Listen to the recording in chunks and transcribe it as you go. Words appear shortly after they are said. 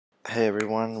Hey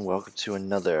everyone, welcome to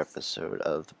another episode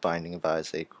of The Binding of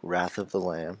Isaac, Wrath of the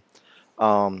Lamb.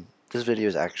 This video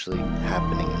is actually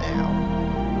happening now,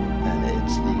 and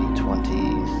it's the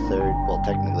 23rd, well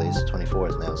technically it's the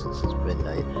 24th now since it's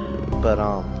midnight, but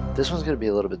this one's going to be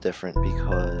a little bit different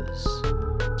because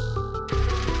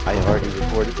I already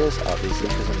recorded this, obviously,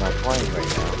 because I'm not playing right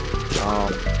now,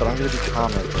 but I'm going to be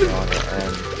commenting on it,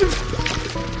 and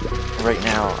right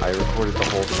now I recorded the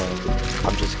whole thing.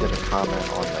 I'm just gonna comment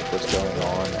on like what's going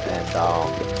on, and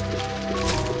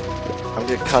I'm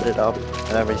gonna cut it up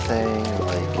and everything,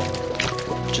 like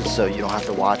just so you don't have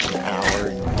to watch an hour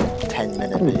and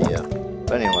 10-minute video.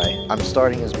 But anyway, I'm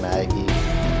starting as Maggie.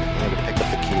 I'm gonna pick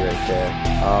up the key right there.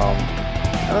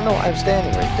 I don't know why I'm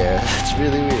standing right there. That's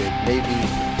really weird. Maybe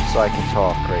so I can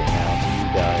talk right now to you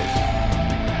guys.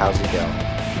 How's it going?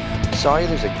 Sorry,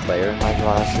 there's a glare in my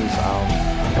glasses.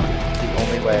 The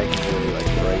only way I can really like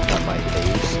brighten up my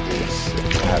face is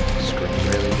to have the screen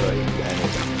really bright and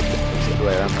it's a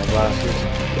glare on my glasses.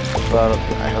 But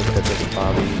I hope that doesn't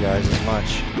bother you guys as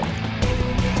much.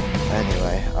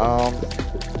 Anyway,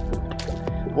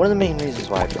 one of the main reasons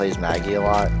why I play as Maggie a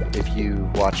lot, if you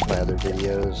watch my other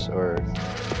videos, or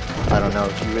I don't know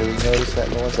if you really noticed that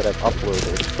in the ones that I've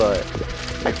uploaded, but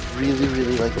I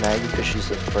really like Maggie because she's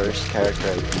the first character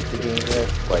I beat the game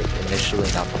with, like initially,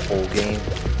 not the whole game.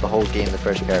 The whole game, the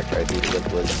first character I beat it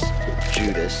with was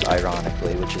Judas,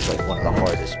 ironically, which is like one of the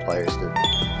hardest players to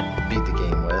beat the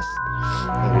game with.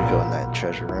 I'm gonna go in that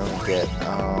treasure room and get,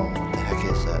 what the heck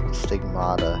is that?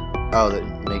 Stigmata. Oh, that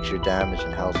makes your damage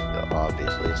and health,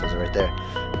 obviously, it says it right there.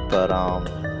 But,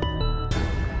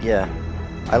 yeah.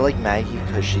 I like Maggie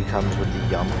because she comes with the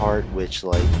Yum Heart, which,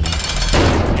 like,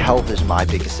 health is my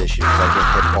biggest issue because I get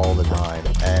hit all the time,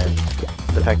 and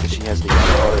the fact that she has the Yum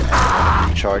Heart and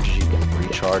when it recharges, you can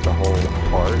recharge a whole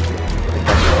heart, like,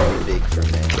 that's really big for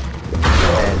me.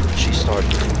 And she starts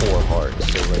with 4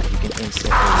 hearts, so, like, you can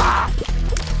instantly,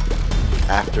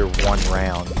 after one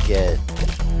round, get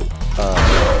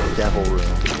Devil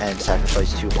Room and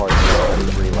sacrifice 2 hearts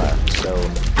and 3 left, so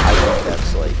I think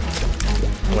that's, like,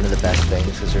 one of the best things,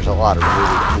 because there's a lot of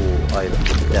really cool items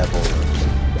with Devil Rooms,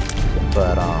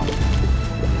 but,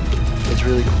 it's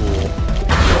really cool,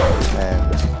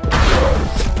 and,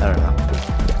 I don't know.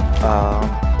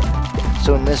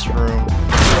 So in this room,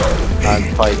 I'm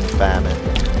fighting Famine.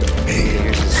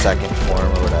 Here's his second form,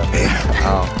 or whatever.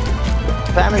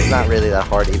 Famine's not really that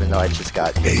hard, even though I just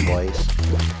got hit twice.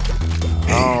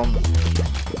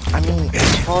 I mean,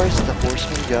 as far as the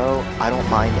horsemen go, I don't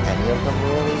mind any of them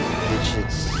really.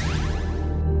 It's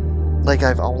like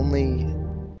I've only,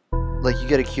 like, you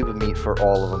get a cube of meat for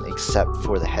all of them except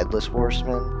for the headless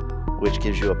horseman, which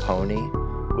gives you a pony,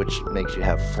 which makes you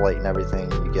have flight and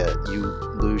everything. You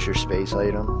lose your space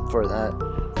item for that.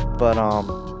 But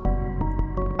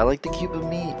I like the cube of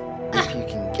meat if you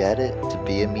can get it to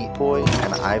be a meat boy,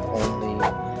 and I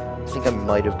think I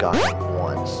might have gotten it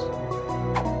once.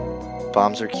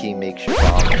 Bombs are key, makes your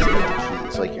bombs the key.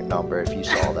 It's like your number if you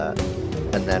saw that.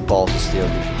 And then balls of steel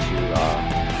gives you 2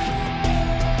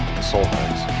 soul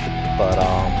hearts. But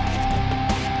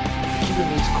cube of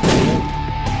meat's cool.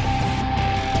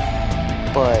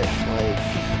 But like,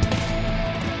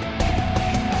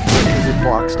 because it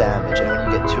blocks damage, and when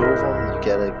you get 2 of them, you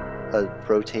get a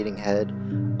rotating head.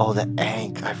 Oh, the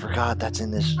ANKH, I forgot that's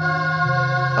in this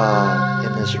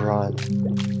run.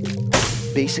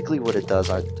 Basically what it does,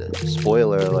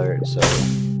 spoiler alert, so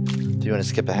if you want to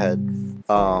skip ahead,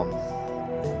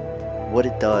 what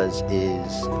it does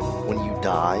is when you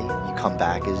die, you come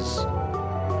back as,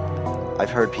 I've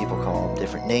heard people call them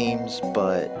different names,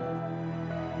 but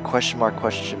question mark,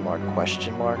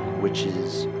 which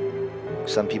is,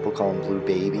 some people call him Blue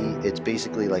Baby. It's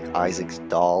basically like Isaac's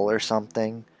doll or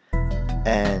something,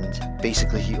 and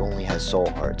basically he only has soul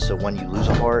hearts, so when you lose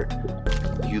a heart,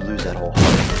 you lose that whole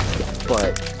heart.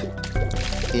 But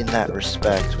in that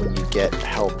respect, when you get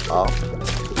health up,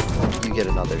 you get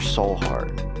another soul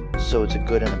heart. So it's a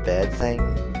good and a bad thing,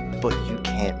 but you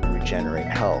can't regenerate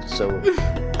health. So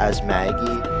as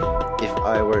Maggie, if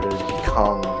I were to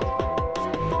become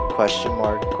question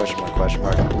mark,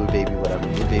 Blue Baby, whatever,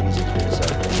 Blue Baby's equal to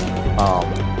 7,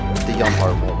 the Yum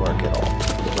Heart won't work at all.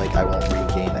 Like, I won't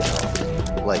regain a health.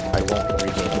 Like, I won't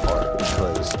regain a heart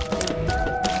because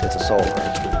it's a soul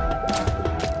heart.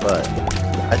 But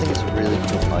I think it's a really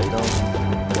cool item,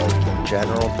 like, in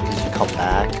general, because you come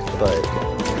back, but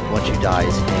once you die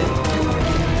as him,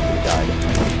 you die.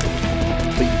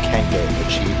 But you can get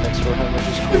achievements for him, which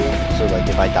is cool. So, like,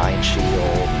 if I die in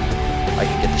Shield, I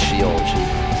can get the Shield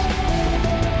achievements.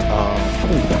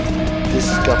 This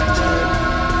is Guppy's head.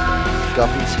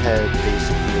 Guppy's head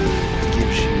basically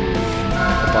gives you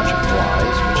bunch of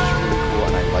flies, which is really cool,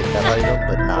 and I like that item,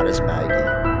 but not as Maggy.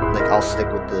 Like, I'll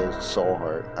stick with the soul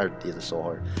heart, or yeah, the soul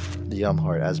heart, the yum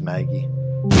heart as Maggy.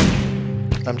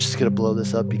 I'm just gonna blow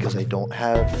this up because I don't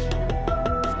have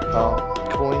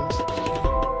coins,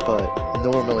 but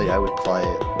normally I would play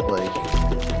it like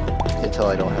until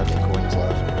I don't have any coins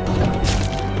left.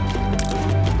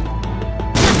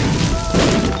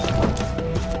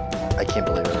 I can't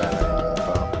believe I ran out of that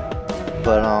bomb.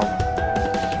 But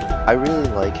I really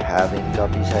like having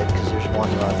Guppy's head because there's one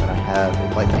run that I have.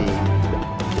 It might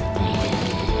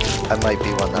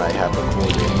be one that I have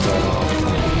recorded, but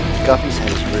Guppy's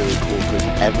head is really cool because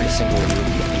every single room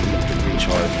you need to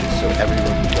recharge. So every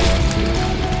room you go into,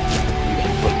 you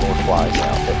can put more flies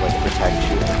out that like protect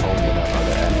you and home in on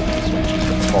other enemies, which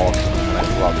is awesome, and I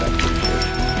love that feature.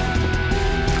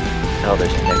 Oh,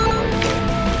 there's a nickel right there,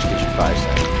 which gives you 5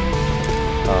 cents.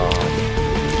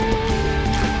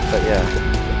 But yeah,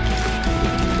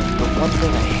 the one thing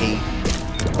I hate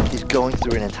is going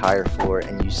through an entire floor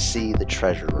and you see the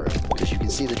treasure room, because you can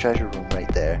see the treasure room right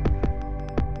there,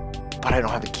 but I don't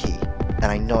have a key, and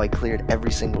I know I cleared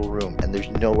every single room, and there's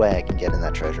no way I can get in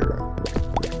that treasure room.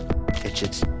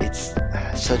 It's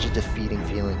such a defeating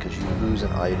feeling because you lose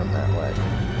an item that way.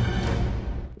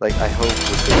 Like, I hope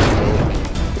with the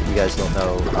remake, if you guys don't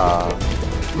know,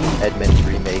 Edmund's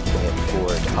remaking it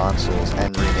for consoles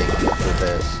and remaking it for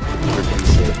this, for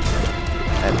PC,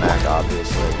 and Mac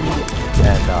obviously,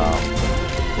 and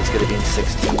it's going to be in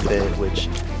 16-bit, which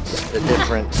is a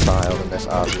different style than this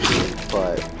obviously,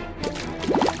 but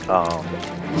it's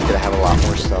going to have a lot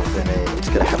more stuff in it. It's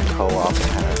going to have co-op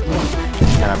apparently,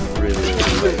 and I'm really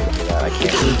excited for that. I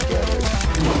can't wait to get it,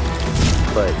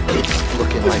 but it's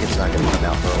looking like it's not going to come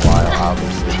out for a while,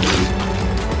 obviously.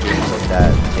 Games like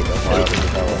that take a while to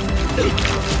develop.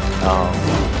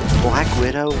 Black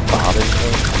Widow bothers me.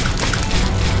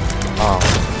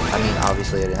 I mean,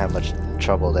 obviously I didn't have much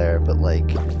trouble there, but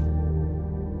like,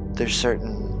 there's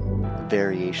certain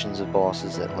variations of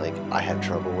bosses that like I have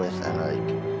trouble with, and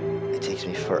like it takes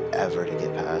me forever to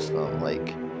get past them.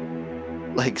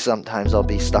 Like sometimes I'll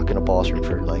be stuck in a boss room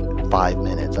for like 5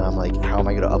 minutes, and I'm like, how am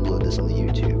I gonna upload this on the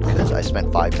YouTube? Because I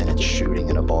spent 5 minutes shooting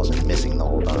in a boss and missing the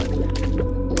whole time.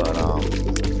 But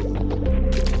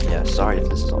yeah, sorry if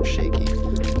this is all shaky.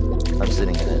 I'm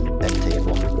sitting at an end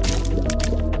table.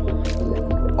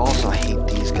 Also, I hate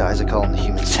these guys. I call them the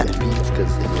human centipedes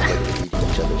because they look like they're eating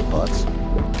each other's butts.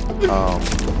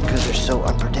 Because they're so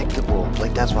unpredictable.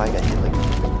 Like, that's why I got hit like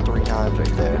 3 times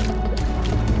right there.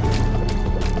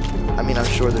 I mean, I'm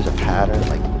sure there's a pattern,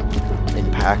 like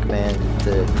in Pac-Man,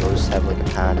 the ghosts have like a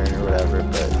pattern or whatever,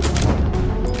 but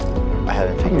I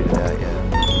haven't figured it out yet.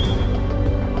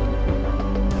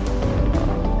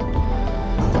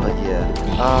 But yeah,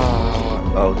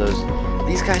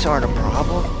 these guys aren't a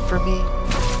problem for me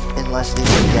unless they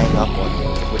gang up on you,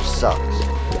 which sucks.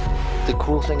 The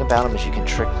cool thing about them is you can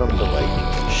trick them to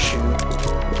like shoot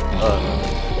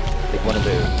like one of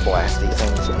their blasty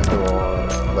things into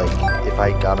like if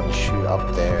I got them to shoot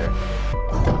up there,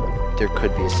 there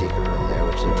could be a secret room there,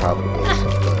 which there probably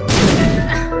isn't.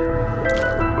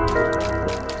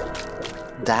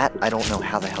 That, I don't know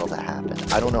how the hell that happened.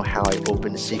 I don't know how I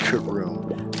opened a secret room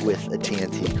with a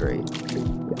TNT crate.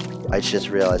 I just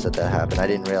realized that happened. I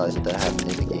didn't realize that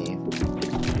happened in the game.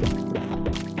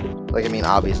 Like, I mean,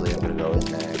 obviously I'm gonna go in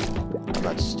there. I'm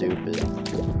not stupid.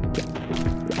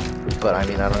 But I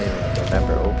mean, I don't even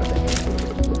remember opening it.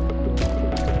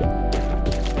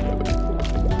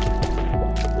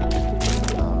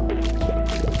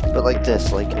 But like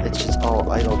this, like, it's just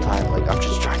all idle time. Like, I'm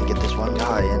just trying to get this one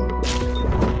guy, and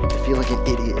I feel like an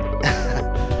idiot.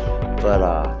 But,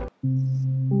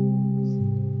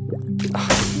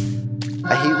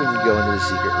 I hate when you go into the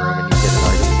secret room and you get an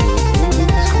item and you're like, ooh,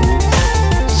 this is cool.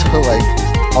 So, like,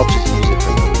 I'll just use it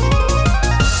for no reason.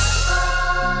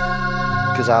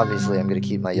 Because obviously I'm going to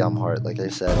keep my Yum Heart, like I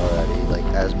said already. Like,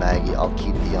 as Maggy, I'll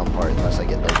keep the Yum Heart unless I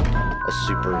get, like, a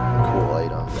super cool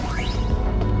item.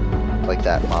 Like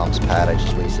that Mom's Pad, I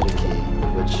just wasted a key,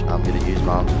 which I'm going to use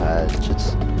Mom's Pad,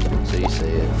 just so you see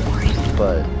it.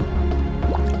 But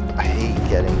I hate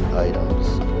getting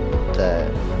items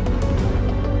that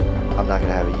I'm not going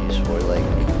to have a use for. Like,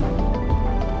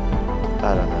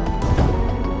 I don't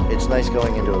know. It's nice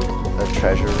going into a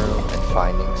treasure room and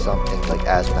finding something, like,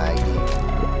 as Maggy,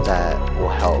 that will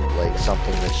help. Like,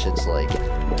 something that's just like,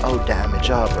 oh, damage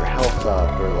up, or health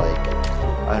up, or like,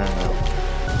 I don't know.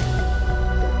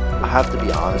 I have to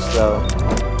be honest though,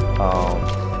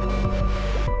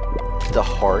 the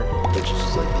heart, which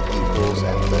is like the equals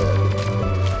and the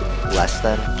less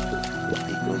than,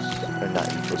 equals, or not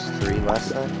equals, 3 less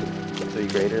than, 3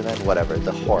 greater than, whatever,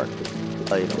 the heart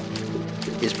item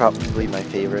is probably my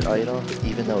favorite item,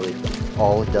 even though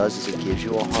all it does is it gives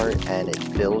you a heart and it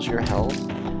fills your health.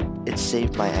 It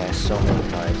saved my ass so many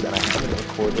times, and I haven't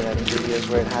recorded any videos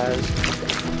where it has,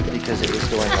 because it was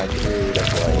during my period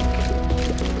of like,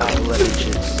 let me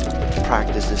just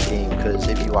practice this game, because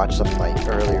if you watch some of my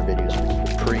earlier videos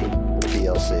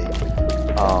pre-DLC,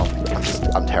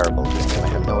 I'm terrible at this game. I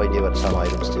have no idea what some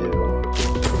items do,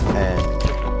 and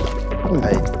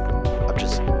I'm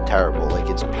just terrible. Like,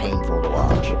 it's painful to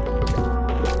watch.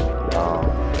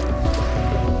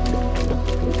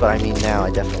 But I mean, now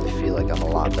I definitely feel like I'm a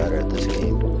lot better at this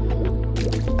game,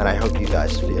 and I hope you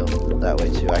guys feel that way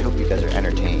too. I hope you guys are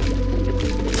entertained,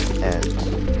 and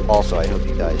also I hope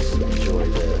you guys enjoy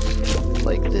this,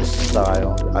 like this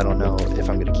style. I don't know if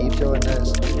I'm gonna keep doing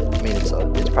this. I mean, it's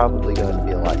probably going to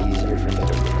be a lot easier for me to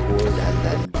record and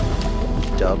then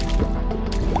dub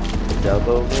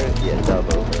over it. Yeah,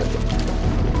 dub over it.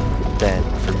 Than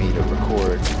for me to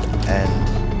record and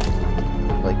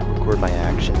like record my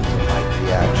actions and my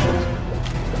reactions.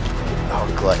 Oh,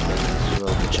 Gluttony, this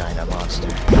little vagina monster.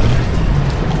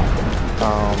 I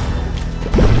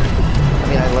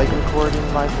mean, I like recording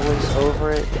my voice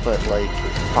over it, but like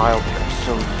the file becomes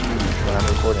so huge when I'm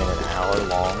recording an hour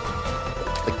long.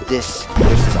 Like this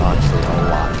is honestly a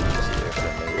lot easier for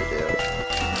me to do.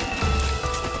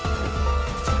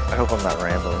 I hope I'm not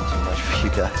rambling too much for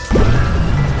you guys.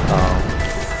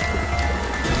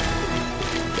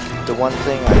 The one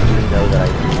thing I do know that I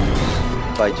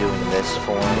lose by doing this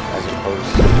form as opposed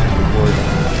to recording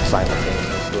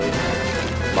simultaneously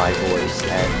my voice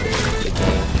and the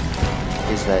game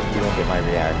is that you don't get my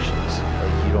reactions.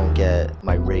 Like, you don't get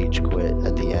my rage quit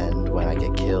at the end when I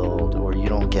get killed, or you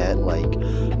don't get like,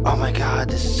 oh my god,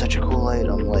 this is such a cool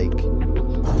item. Like,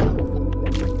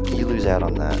 you lose out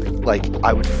on that. Like,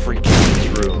 I would freak out in this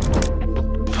room,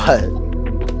 but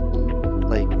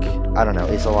like, I don't know,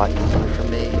 it's a lot easier for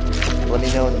me. Let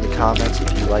me know in the comments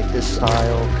if you like this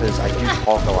style, because I do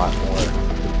talk a lot more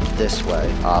this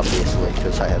way, obviously,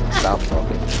 because I haven't stopped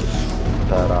talking.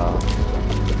 But,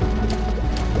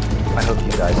 I hope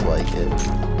you guys like it.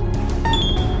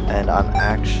 And I'm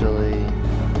actually,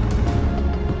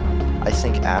 I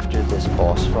think after this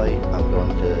boss fight, I'm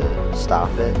going to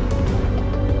stop it.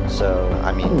 So,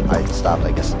 I mean, I stopped,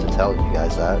 I guess, to tell you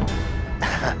guys that.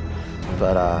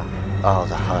 But, oh,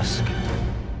 the husk.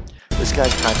 This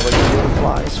guy's kind of like the Lord of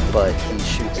Flies, but he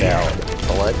shoots out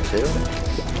blood too.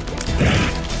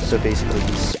 So basically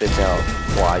he spits out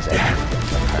flies at you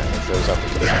and it throws up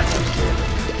into the sometimes too.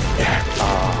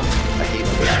 I hate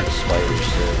when they shoot spiders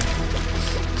too.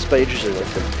 Spiders are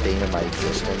like the bane of my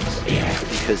existence,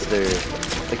 because they're,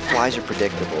 like, flies are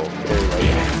predictable. They're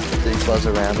like, they buzz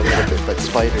around a little bit, but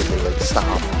spiders, they like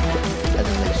stop and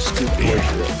then they scoop towards you.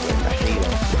 I hate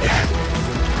them.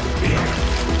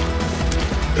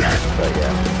 But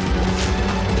yeah.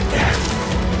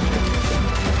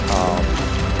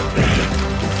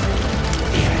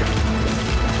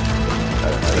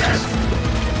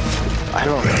 I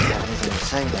don't really have anything to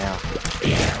say now.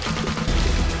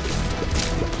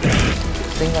 The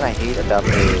thing that I hate about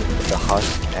the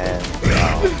husk and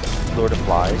Lord of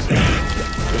Flies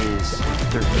is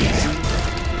they're easy,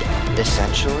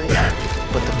 essentially,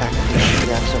 but the fact that they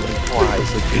shoot out so many flies,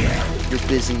 like, you're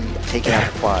busy taking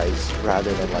out flies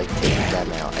rather than like taking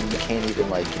them out, and you can't even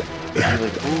like, you're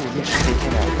like, ooh, let me just take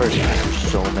him out first, because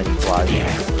there's so many flies.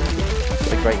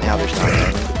 Like right now there's not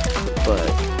many, but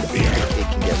it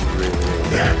can get really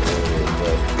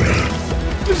quick,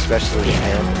 especially with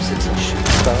him since he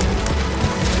shoots stuff.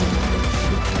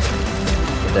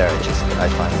 There, I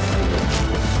find it good.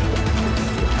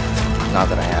 Not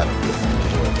that I haven't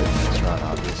enjoyed this run,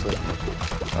 obviously.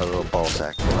 A little ball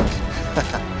sack for us.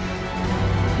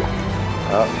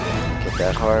 Oh, get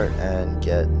that heart and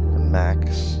get the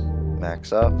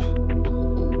max up.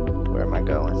 Where am I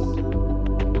going?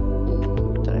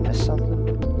 Did I miss something?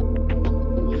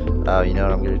 Oh, you know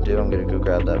what I'm gonna do? I'm gonna go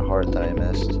grab that heart that I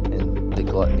missed in the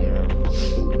gluttony room.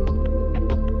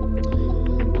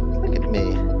 Look at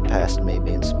me, past me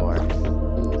being smart.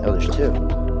 Oh, there's two.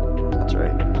 That's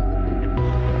right.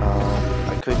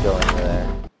 I could go in there.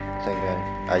 I think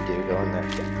I do go in there.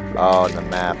 Oh, and the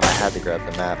map. I had to grab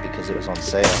the map because it was on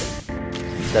sale.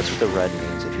 That's what the red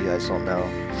means, if you guys don't know.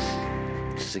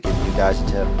 Just to give you guys a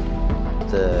tip.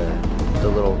 The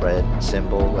little red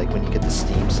symbol, like when you get the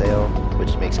Steam sale,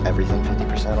 which makes everything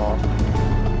 50% off,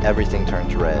 everything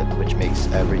turns red, which makes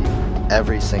every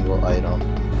single item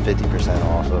 50%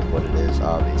 off of what it is,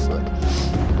 obviously.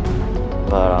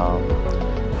 But I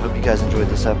hope you guys enjoyed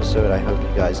this episode. I hope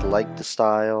you guys liked the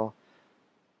style,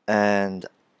 and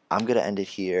I'm gonna end it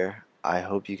here. I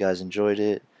hope you guys enjoyed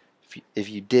it. if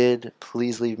you did,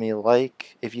 please leave me a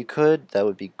like. If you could, that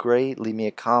would be great. Leave me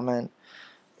a comment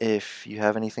if you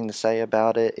have anything to say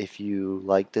about it. If you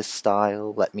like this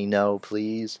style, let me know,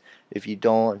 please. If you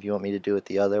don't, if you want me to do it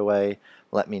the other way,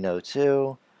 let me know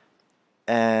too.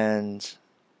 And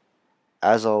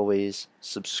as always,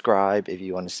 subscribe if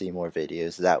you want to see more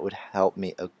videos. That would help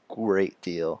me a great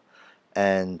deal.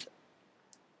 And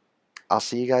I'll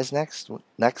see you guys next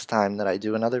time that I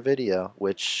do another video,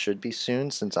 which should be soon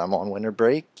since I'm on winter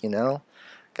break, you know.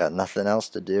 Got nothing else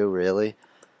to do really.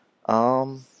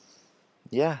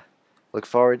 Yeah. Look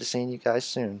forward to seeing you guys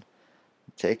soon.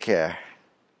 Take care.